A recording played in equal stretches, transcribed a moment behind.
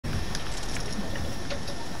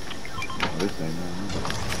this ain't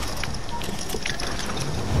nothing.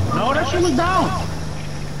 No, that shit was down.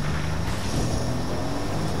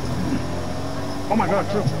 Oh my god,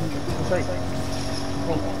 true. Safe.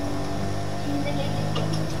 Oh.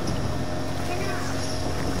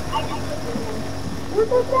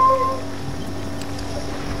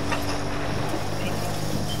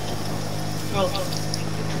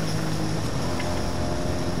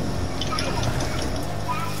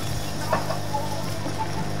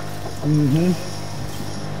 Mm-hmm.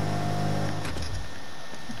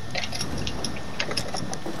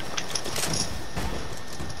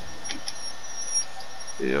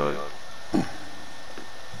 Yeah.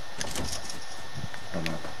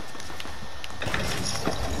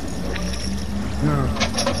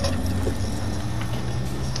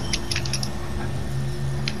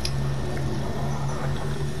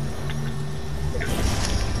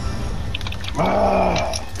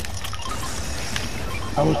 Ah,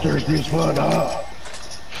 I was thirsty as fuck, dog.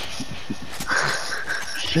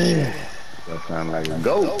 Shit. That sound like a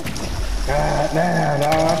goat. God damn,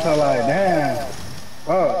 dog. I felt like, damn.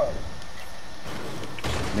 Fuck.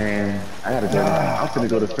 Man, I gotta go. I'm finna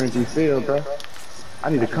go to Frenchy Field, bro. I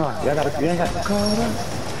need a car. Y'all got a car, bro?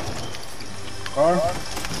 Car?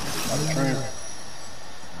 On the train.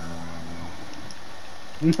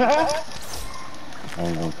 I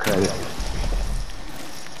ain't gonna cut it.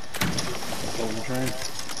 On the train.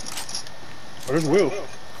 Oh, there's wheels.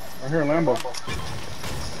 Right here in Lambo.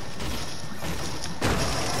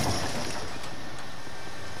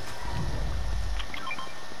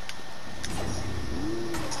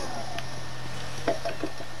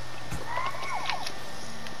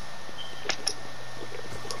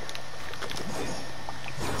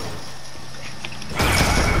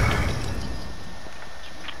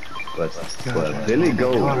 But Billy go.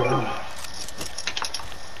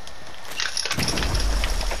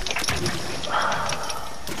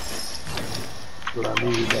 What I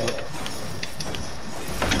needed, dog.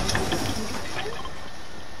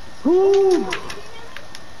 Woo! I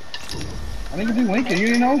think it's in Lincoln, you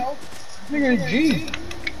didn't know? I think it's G.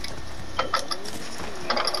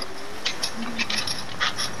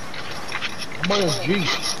 How about it's G?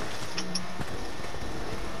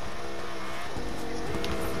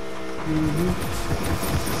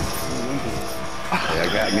 Hey, I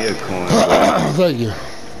got me a coin. Thank you.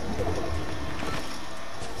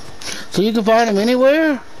 So you can find them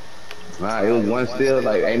anywhere? Nah, it was one still,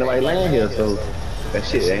 like, ain't nobody land here, so that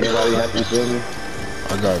shit, ain't nobody happy, you feel me?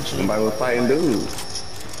 I got you. Nobody was fighting dudes.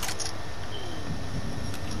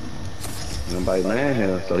 Nobody land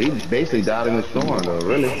here, so he basically died in the storm, though,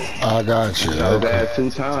 really. I got you. I was bad 2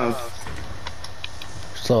 times.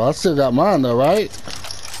 So I still got mine though, right?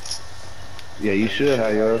 Yeah, you should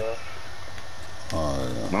have yours. Oh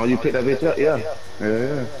yeah. As long as you pick that bitch up, yeah.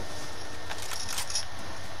 Yeah.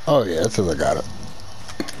 Oh yeah, that's 'cause I got it.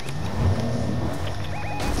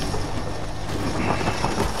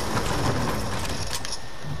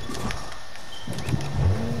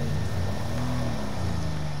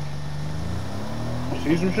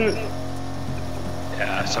 See some shit?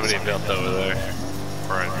 Yeah, somebody built over there.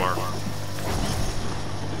 Right, Mark.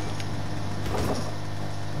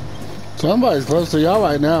 Somebody's close to y'all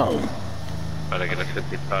right now. Better get a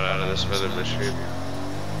 50 pot out of this weather machine.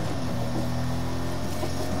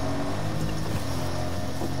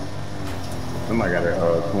 Somebody got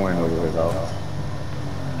a coin over there, though.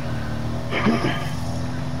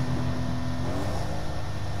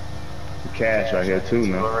 Cash right here, too,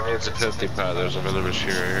 man. Whoever needs a 50 pot, there's another machine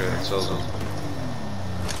right here that sells them.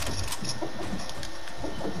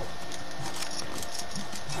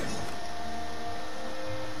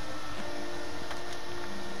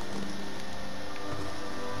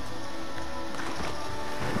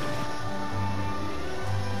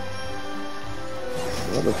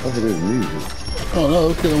 What the fuck is this music? Oh no,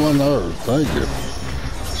 it's getting one nerve. Thank you.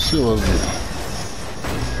 Shit was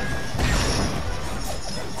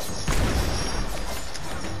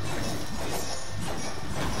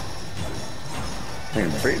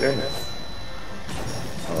Can't break that.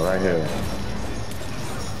 Oh, right here.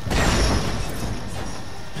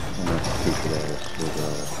 I'm not stupid ass shit,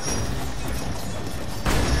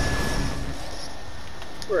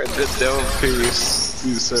 We're at the dome piece,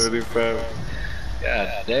 275. God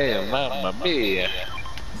damn, mamma mia.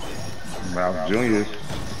 Ralph Jr.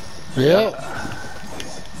 Yep.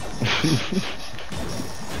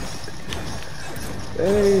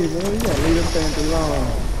 Hey, man, you gotta leave them things alone.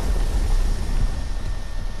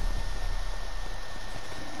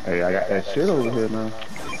 Hey, I got that shit over here now.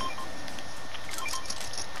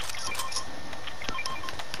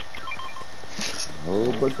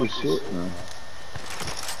 Whole bunch of shit, man.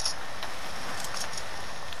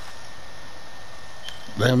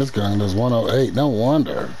 Damn, this gun does 108. No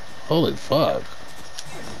wonder. Holy fuck.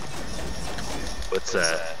 What's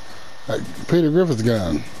that? Peter Griffith's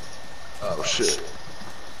gun. Oh shit.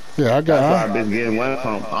 Yeah, I That's why got. I've been getting one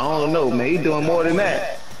pump. I don't know, man. He doing more than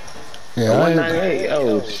that. Yeah, I ain't, 198.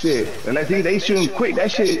 Oh shit. Unless they shooting quick.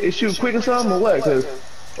 That shit is shooting quick or something or what? Cause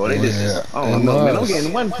they just. Yeah, I it don't know, man. I'm must.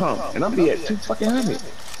 getting one pump and I'm be at 200.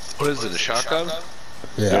 What is it? A shotgun?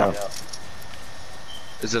 yeah.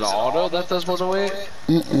 Is it an auto that does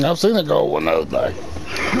 108? I've seen it go one other day.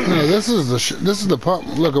 No, this is the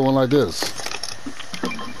pump. Look at one like this.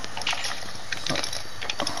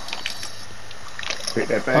 Pick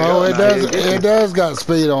that thing Oh, up, it now, does. here, get It does got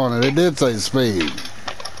speed on it. It did say speed.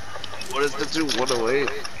 What is the do? 108?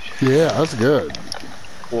 Yeah, that's good.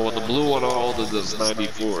 Well, the blue one all does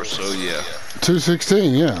 94, so yeah.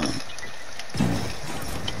 216. Yeah.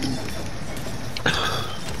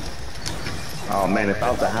 Oh man, if I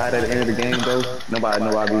was to hide at the end of the game though, nobody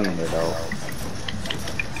know I'd be in there though.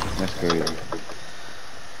 That's crazy.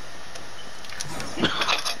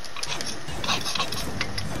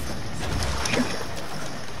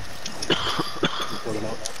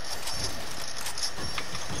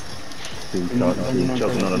 He's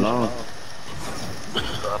choking on the lawn.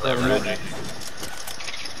 Never ready.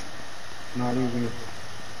 Nah,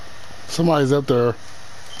 Somebody's up there.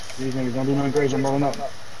 these niggas don't do nothing crazy. I'm rolling up.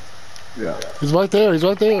 Yeah. He's right there. He's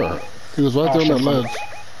right there. He was right there on that ledge.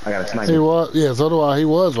 I got a He sniper. was. Yeah, so do I. He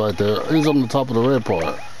was right there. He's on the top of the red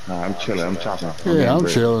part. Nah, I'm chilling. I'm chopping. Yeah, I'm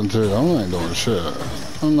chilling too. I ain't doing shit.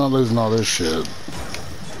 I'm not losing all this shit.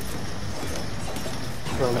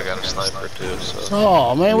 I got a sniper too, so.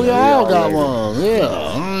 Oh man, we Yeah, all we got all one. Yeah,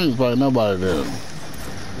 I ain't fighting nobody there.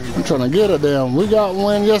 I'm trying to get a damn. We got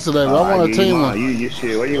one yesterday, but I want a team one. You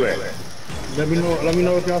shit. Where you at? Let me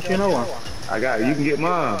know if y'all see no one. I got it. You can get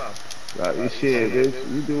mine. You shit,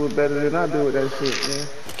 bitch. You do it better than I do with that shit, man.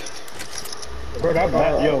 Bro,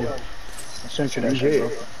 that yo. I sent you that shit,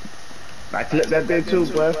 bro. I clipped that bitch too,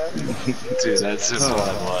 bro. Dude, that's just one.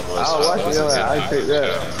 I'll watch it. I take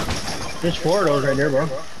that. There's 4 of those right there, bro.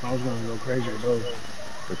 I was gonna go crazy with those.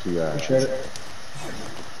 What you got? Shred it.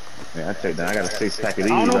 Man, I take that. I got a 6-pack of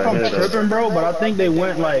these. I don't know if right I'm here, though. tripping, bro, but I think they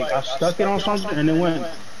went like I stuck it on something and it went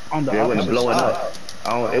on the Yeah, it wasn't opposite blowing side.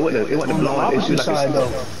 up. It wasn't On the blowing. It shoot opposite like side a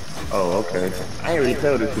though. Oh, okay. I ain't really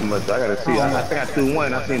played it too much. So I gotta see. I think I threw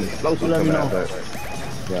one. I seen the explosive Let me come out, know.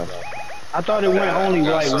 but yeah. I thought it went only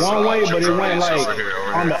like one way, but it went like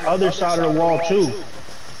on the other side of the wall too.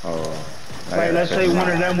 Oh. Like let's say one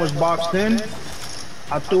of them was boxed in,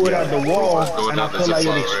 I threw it at the wall and I feel like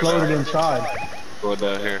it exploded inside. Go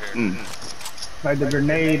down here. Like the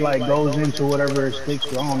grenade like goes into whatever it sticks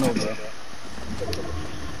to. I don't know, bro.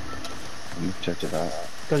 Let me check it out.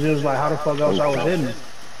 Cause it was like how the fuck else I was hitting?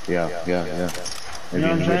 Yeah. You know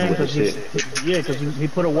what I'm saying? Cause he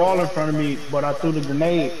put a wall in front of me, but I threw the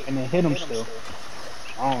grenade and it hit him still.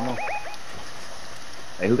 I don't know.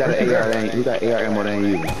 Hey, who got an AR? Who got AR ammo that ain't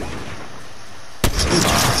using?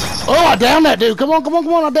 Oh, I downed that dude. Come on.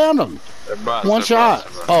 I downed him. One shot.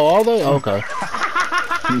 Oh, are they? Okay.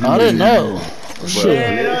 I didn't know. Shit.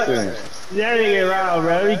 Listen. That nigga around,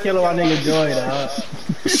 bro. We killing my nigga Joy, dog.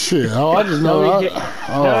 Shit. Oh, I just know. That ain't my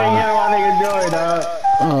nigga Joy, dog.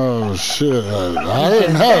 Oh shit. I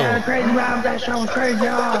didn't know. Crazy Rob, that showing crazy.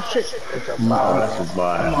 Oh shit. Oh, that's a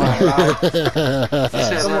body.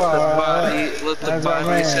 Let the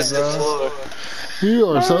body hit the floor. You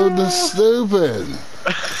are so stupid.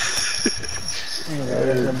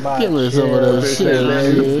 Give me some of that shit,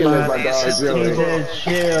 man.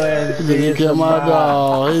 He killed my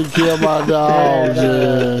dog. He killed my dog,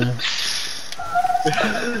 man.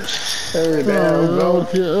 Hey, damn, bro.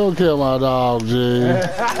 Don't kill my dog, G.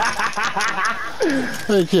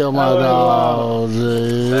 They killed my dog,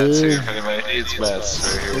 That's G. here. Anybody needs mats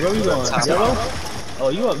right here. Where you going? Yellow? Oh,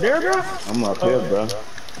 you up there, bro? I'm up here, bro.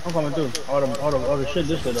 I'm coming through. All the shit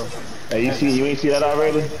this way though. Hey, you ain't see that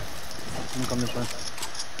already? I'm coming this way.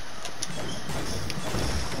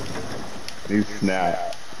 You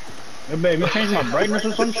snap. Hey, babe, you changed my brightness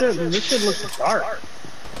or some shit? This shit looks dark.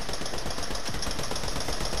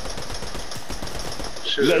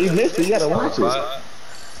 Yeah, you missed it. You gotta watch it.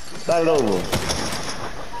 Start it over.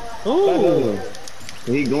 Ooh.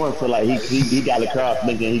 He going for like he got the crowd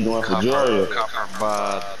thinking he going for Georgia.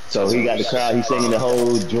 So he got the crowd. He singing the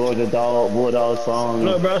whole Georgia Bulldog song.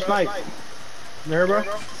 Look, bro, snipe. You heard, bro?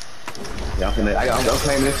 Yeah, I'm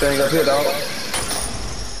claiming this thing up here, dog.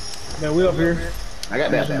 Man, we up here. I got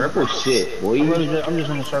that purple shit, boy. I'm just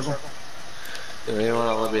in a circle. You don't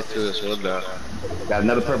want to let me through this window. Got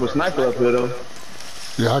another purple sniper up here though.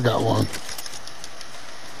 Yeah, I got one.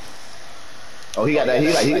 Oh, he got that.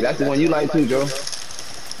 That's the one you like too, Joe.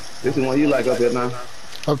 This is one you like up here now.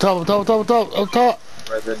 Up top, up top, up top, up top, up top.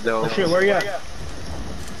 Right there, dome. Oh shit, where you at?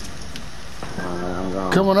 I'm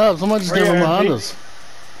gone. Coming up. Somebody just came from behind us.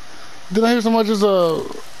 Did I hear somebody just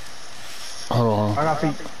Hold on. I got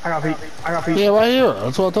feet. I got feet. I got feet. Yeah, right here.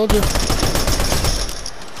 That's what I told you.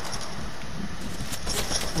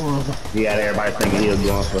 He had everybody thinking he was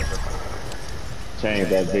going for. Change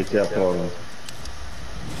that bitch up for him.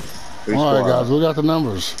 All right, guys, we got the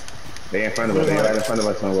numbers. They in front of us. They right in front of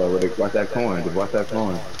us somewhere. Watch that coin. Just watch that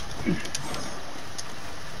coin.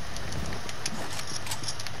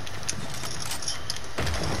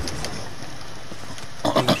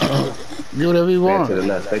 Do whatever you want. To the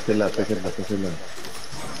left. Stay to the left. Stay to the left. Stay to the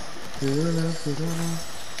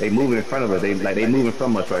left. They moving in front of us. They moving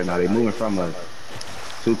from us right now. They moving from us.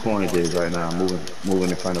 2 coins is right now. Moving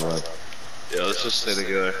in front of us. Yeah, let's just stay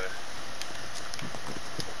together.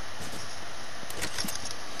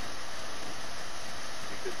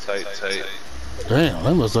 Keep it tight. Damn,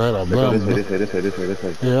 they must have had a bum. This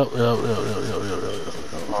way. Yep.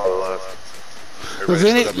 All left. Does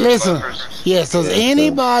does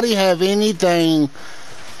anybody have anything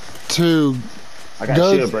to I got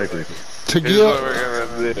go shield breakers. to Here's what give? we're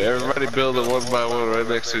gonna do. Everybody build it one by one right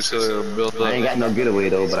next to each other and build up. I ain't got no getaway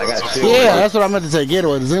though, but I got shield. Yeah, that's what I meant to say.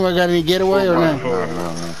 Getaway. Does anybody got any getaway or not? No.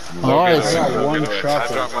 All right. I got one I shot.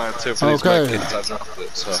 dropped mine too for Okay. these kids. I dropped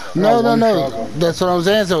it, so. No. That's what I'm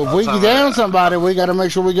saying. So if we get down somebody, we got to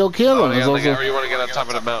make sure we go kill them. Yeah, like, you want to get on top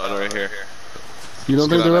of the mountain right here. You don't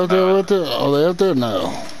think they're up there with it? Oh, they up there?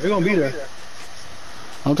 No. They're gonna be there.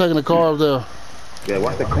 I'm taking the car up there. Yeah,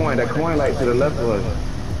 watch the coin. That coin like to the left of us.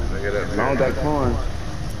 Look at it. Long that coin.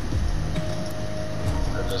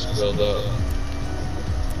 I just build up.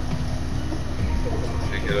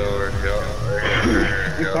 Take it over. Yeah, right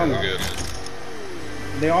here. Yeah, coming. we're good.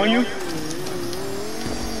 They on you?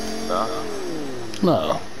 No.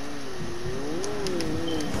 No.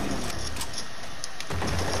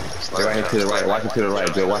 They're right here to the right. Watch it to the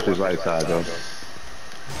right, Joe. Watch this right side, Joe.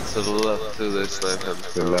 To the left, to this left.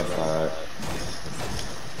 To the left side.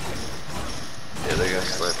 Yeah, they got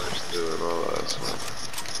snipers doing all that stuff.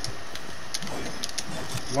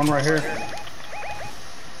 One right here.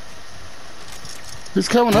 He's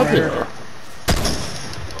coming up here.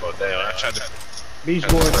 Oh, damn. I tried to. Beast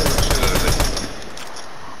Boy.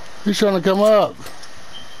 He's trying to come up.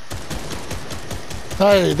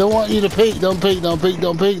 Hey, don't want you to peek. Don't peek. Don't peek.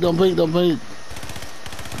 Don't peek. Don't peek. Don't peek.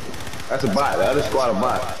 That's a bot. The other squad a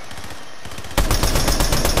bot.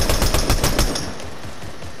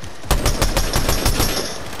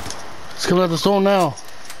 He's coming out the storm now.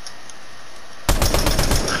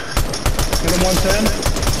 Hit him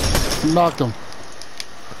 110. Knocked him.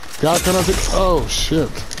 Guy coming up. Oh shit.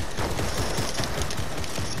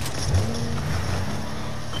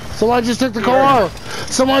 Somebody just took the car.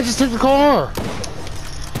 Somebody just took the car.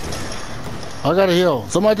 I gotta heal.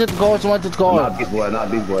 Somebody took the car. Somebody took the car. Not Beast Boy.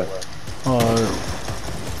 Not Beast Boy. Alright.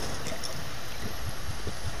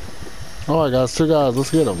 Alright guys, 2 guys,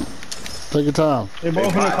 let's get them. Take your time. They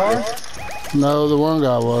both in the car? No, the one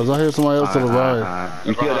guy was. I hear somebody else to the right.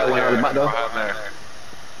 You killed that one on the bot though? Behind there.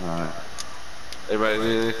 Alright. Anybody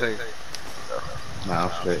need anything? Nah,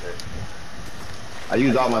 I'm straight. I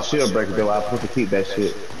used all my shield breakers though. I'm supposed to keep that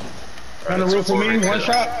shit. On the roof with me, one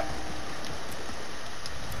shot.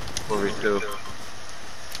 4v2.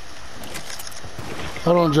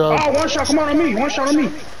 Hold on, Joe. Oh, one shot, come on me, one shot on me.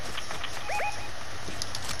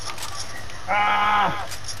 Ah!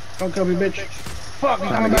 Don't kill me, bitch. Fuck, he's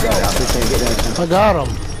coming back out. I got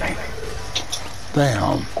him.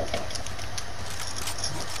 Damn.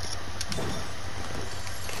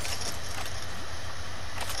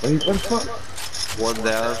 What the fuck? One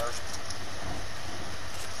down.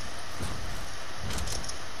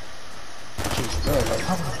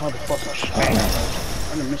 Motherfucking shot.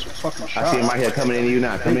 I didn't miss a fucking shot. I see him right here coming into you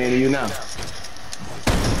now. Coming into you now.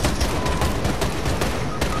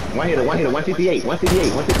 One hitter, 158,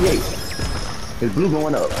 158, 158. His blue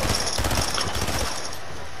going up.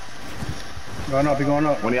 Going up, he going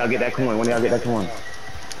up. When y'all get that coin,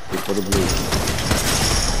 It's for the blue.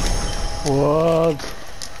 What?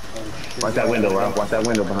 Watch that window, Rob. Watch that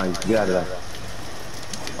window behind you. Get out of there.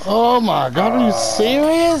 Oh my god, are you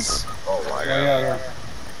serious? Oh my god. Yeah.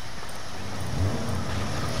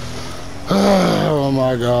 Oh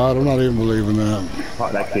my god, I'm not even believing that.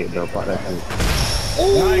 Pop that kid, bro. Pop that kid.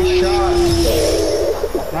 Nice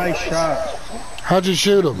shot. Nice shot. How'd you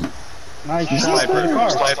shoot him? Nice shot. Through the car.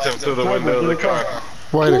 Sniped him through the window of the car.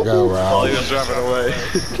 Way to go, While he Rob. was driving away.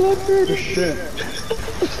 Shit.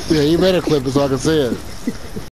 Yeah, you better clip it so I can see it.